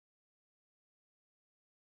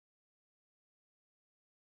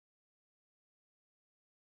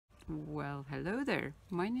Well, hello there.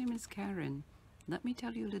 My name is Karin. Let me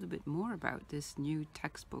tell you a little bit more about this new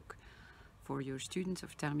textbook for your students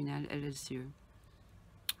of Terminale LLCER.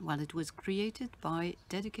 Well, it was created by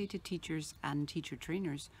dedicated teachers and teacher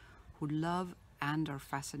trainers who love and are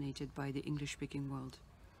fascinated by the English-speaking world.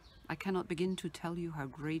 I cannot begin to tell you how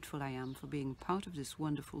grateful I am for being part of this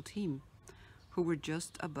wonderful team, who were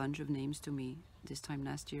just a bunch of names to me this time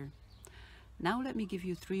last year. Now let me give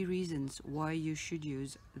you 3 reasons why you should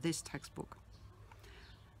use this textbook.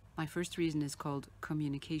 My first reason is called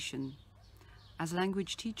communication. As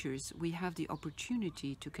language teachers, we have the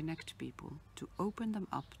opportunity to connect people, to open them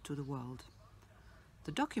up to the world.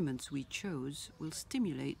 The documents we chose will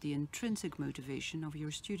stimulate the intrinsic motivation of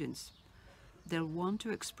your students. They'll want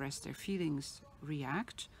to express their feelings,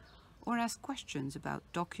 react, or ask questions about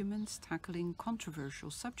documents tackling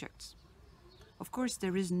controversial subjects. Of course,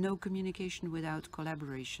 there is no communication without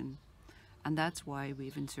collaboration, and that's why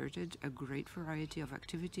we've inserted a great variety of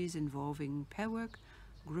activities involving pair work,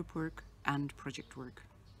 group work, and project work.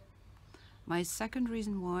 My second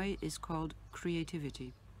reason why is called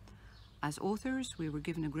creativity. As authors, we were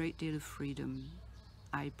given a great deal of freedom.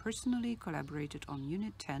 I personally collaborated on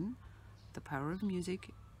Unit 10, The Power of Music,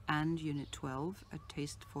 and Unit 12, A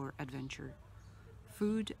Taste for Adventure.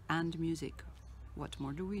 Food and music. What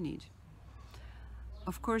more do we need?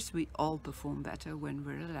 Of course, we all perform better when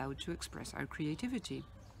we're allowed to express our creativity.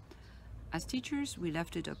 As teachers, we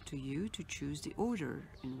left it up to you to choose the order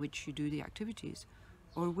in which you do the activities,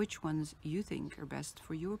 or which ones you think are best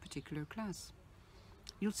for your particular class.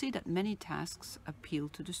 You'll see that many tasks appeal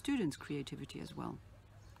to the students' creativity as well.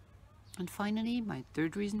 And finally, my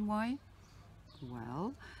third reason why?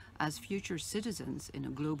 Well, as future citizens in a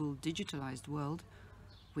global digitalized world,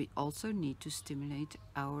 we also need to stimulate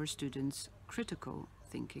our students' critical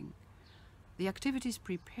thinking. The activities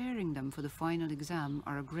preparing them for the final exam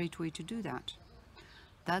are a great way to do that.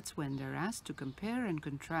 That's when they're asked to compare and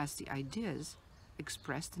contrast the ideas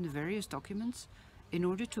expressed in the various documents in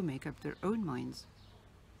order to make up their own minds.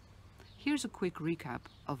 Here's a quick recap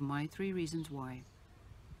of my 3 reasons why.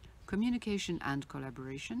 Communication and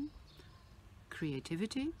collaboration,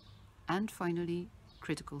 creativity, and finally,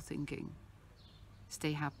 critical thinking.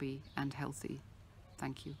 Stay happy and healthy.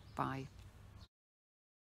 Thank you. Bye.